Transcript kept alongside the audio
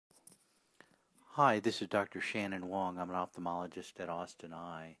Hi, this is Dr. Shannon Wong. I'm an ophthalmologist at Austin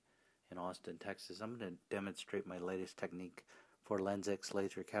Eye in Austin, Texas. I'm going to demonstrate my latest technique for Lensx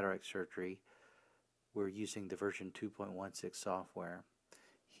laser cataract surgery. We're using the version 2.16 software.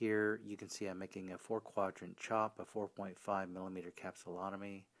 Here you can see I'm making a 4-quadrant chop, a 4.5 millimeter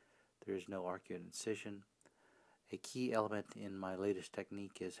capsulotomy. There is no arcuate incision. A key element in my latest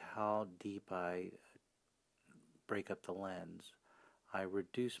technique is how deep I break up the lens. I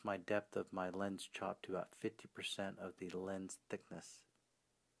reduce my depth of my lens chop to about 50% of the lens thickness.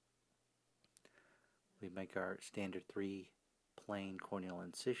 We make our standard 3-plane corneal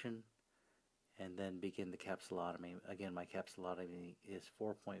incision and then begin the capsulotomy. Again, my capsulotomy is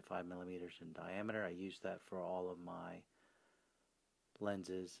 4.5 millimeters in diameter. I use that for all of my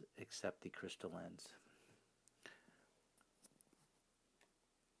lenses except the crystal lens.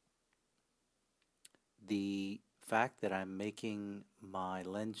 The fact that I'm making my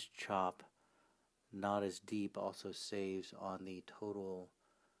lens chop not as deep also saves on the total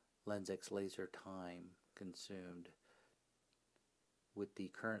Lensx laser time consumed. With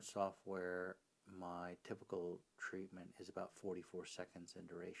the current software, my typical treatment is about 44 seconds in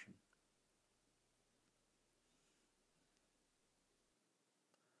duration.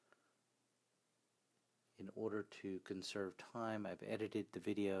 In order to conserve time, I've edited the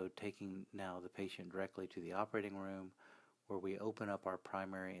video taking now the patient directly to the operating room where we open up our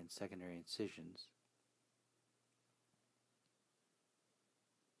primary and secondary incisions.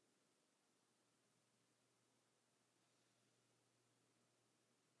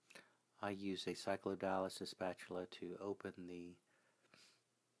 I use a cyclodialysis spatula to open the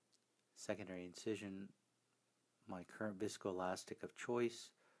secondary incision. My current viscoelastic of choice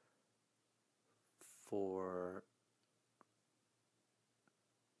for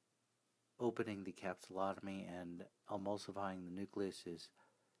opening the capsulotomy and emulsifying the nucleus is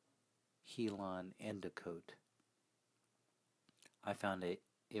Helon Endocoat. I found it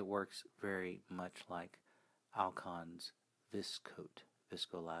works very much like Alcon's Viscoat,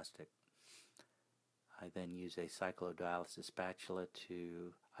 viscoelastic. I then use a cyclodialysis spatula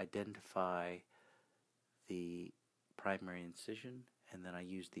to identify the primary incision, and then I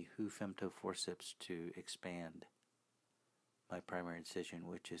use the Hu femto forceps to expand my primary incision,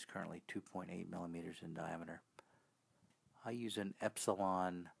 which is currently 2.8 millimeters in diameter. I use an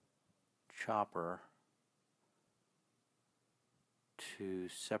epsilon chopper to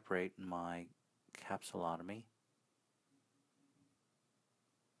separate my capsulotomy,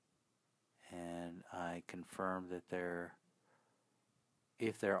 and I confirm that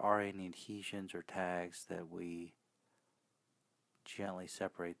if there are any adhesions or tags, that we gently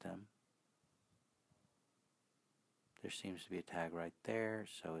separate them. There seems to be a tag right there,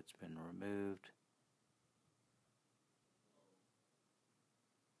 so it's been removed.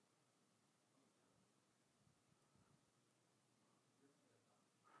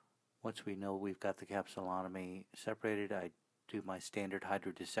 Once we know we've got the capsulotomy separated, I do my standard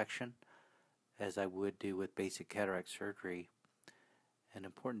hydrodissection as I would do with basic cataract surgery. An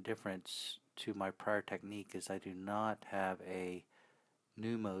important difference to my prior technique is I do not have a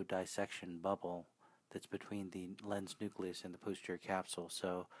pneumo dissection bubble that's between the lens nucleus and the posterior capsule,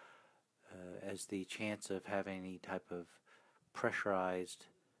 so as the chance of having any type of pressurized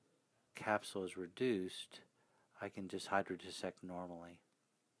capsule is reduced, I can just hydrodissect normally.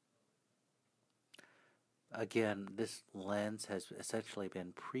 Again, this lens has essentially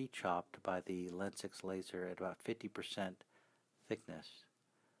been pre-chopped by the Lensx laser at about 50% thickness.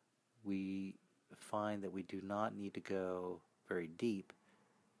 We find that we do not need to go very deep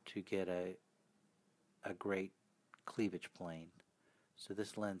to get a great cleavage plane. So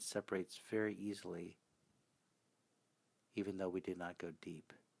this lens separates very easily, even though we did not go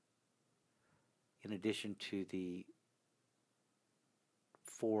deep. In addition to the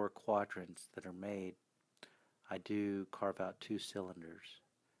 4 quadrants that are made, I do carve out 2 cylinders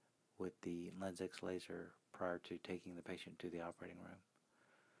with the Lensx laser prior to taking the patient to the operating room.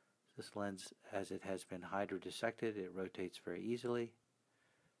 This lens, as it has been hydrodissected, it rotates very easily,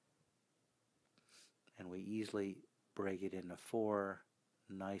 and we easily break it into 4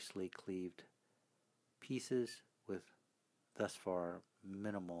 nicely cleaved pieces with thus far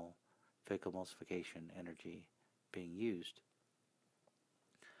minimal phacoemulsification energy being used.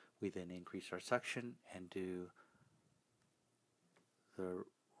 We then increase our suction and do the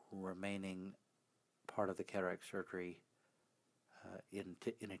remaining part of the cataract surgery in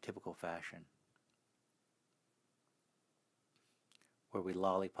a typical fashion, where we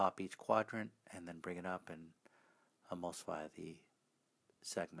lollipop each quadrant and then bring it up and emulsify the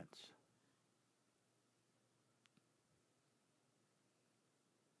segments.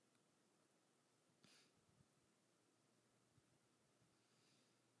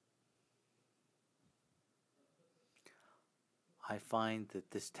 I find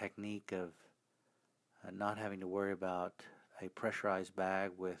that this technique of not having to worry about a pressurized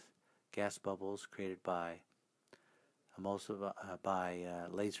bag with gas bubbles created by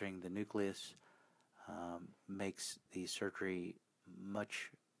lasering the nucleus makes the surgery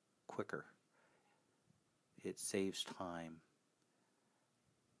much quicker. It saves time.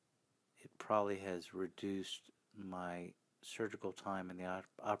 It probably has reduced my surgical time in the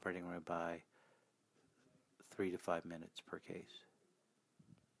operating room by 3 to 5 minutes per case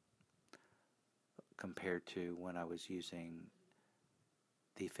compared to when I was using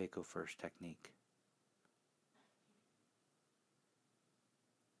the phaco first technique.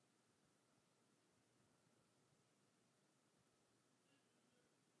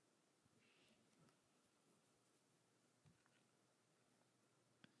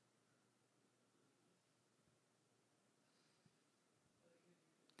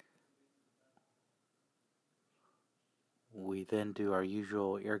 We then do our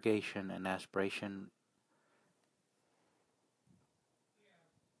usual irrigation and aspiration.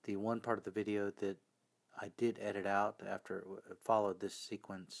 The one part of the video that I did edit out after it followed this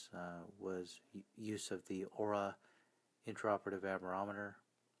sequence was use of the Aura intraoperative aberrometer,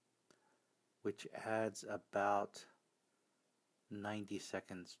 which adds about 90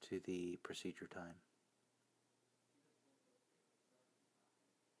 seconds to the procedure time.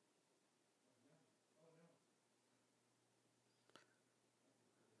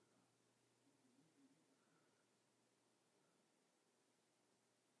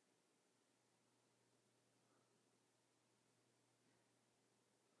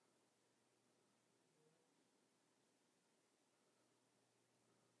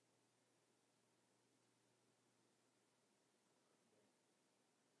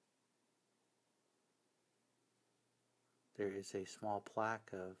 There is a small plaque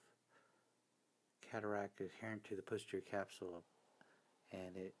of cataract adherent to the posterior capsule,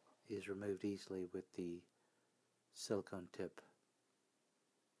 and it is removed easily with the silicone tip.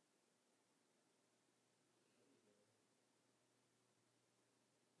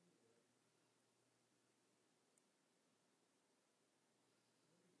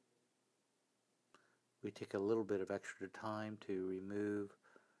 We take a little bit of extra time to remove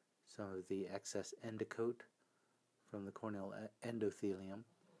some of the excess endocote from the corneal endothelium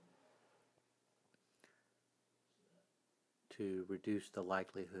to reduce the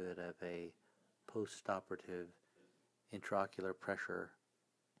likelihood of a post-operative intraocular pressure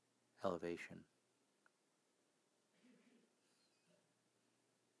elevation.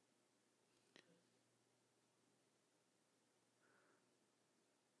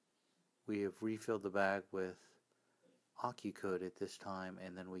 We have refilled the bag with OcuCoat at this time,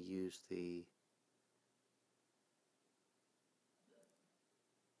 and then we use the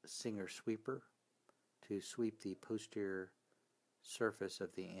Singer sweeper to sweep the posterior surface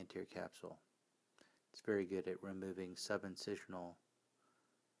of the anterior capsule. It's very good at removing subincisional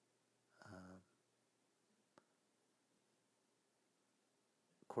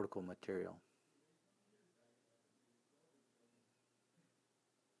cortical material.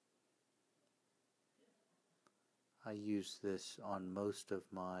 I use this on most of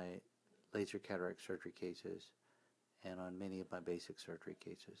my laser cataract surgery cases and on many of my basic surgery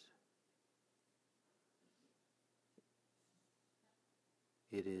cases.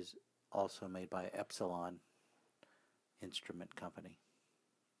 It is also made by Epsilon Instrument Company.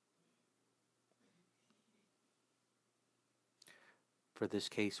 For this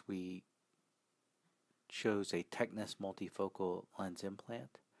case, we chose a Technis multifocal lens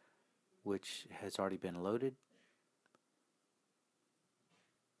implant, which has already been loaded.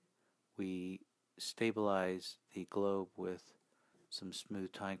 We stabilize the globe with some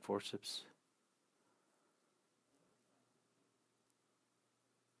smooth tying forceps.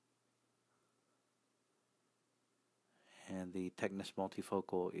 And the Technis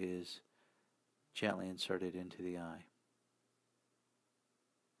multifocal is gently inserted into the eye.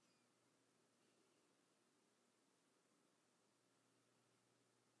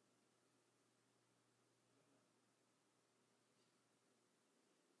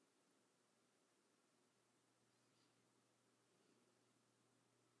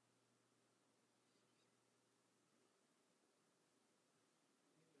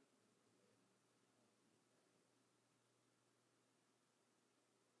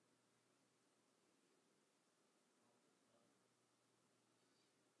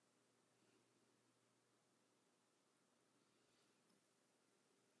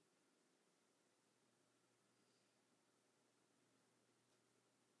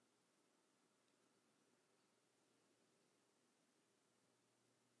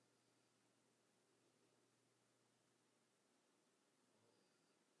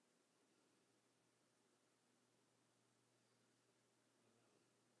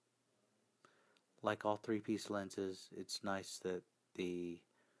 Like all three-piece lenses, it's nice that the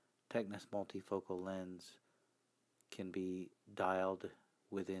Technis multifocal lens can be dialed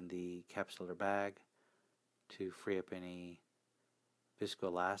within the capsular bag to free up any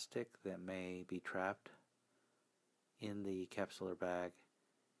viscoelastic that may be trapped in the capsular bag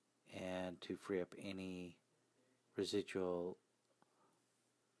and to free up any residual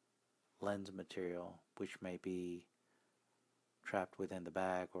lens material which may be trapped within the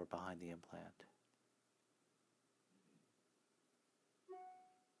bag or behind the implant.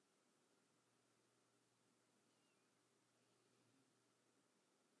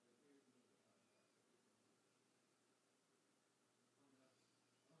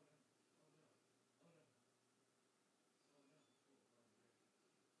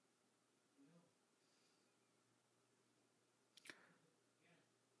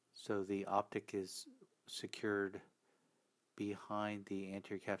 So the optic is secured behind the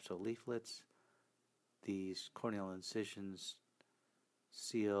anterior capsule leaflets. These corneal incisions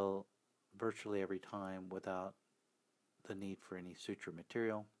seal virtually every time without the need for any suture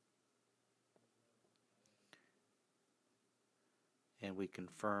material. And we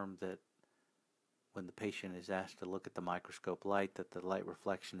confirm that when the patient is asked to look at the microscope light, that the light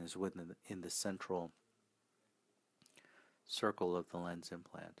reflection is within in the central circle of the lens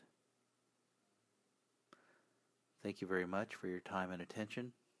implant. Thank you very much for your time and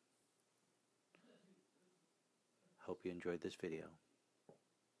attention. Hope you enjoyed this video.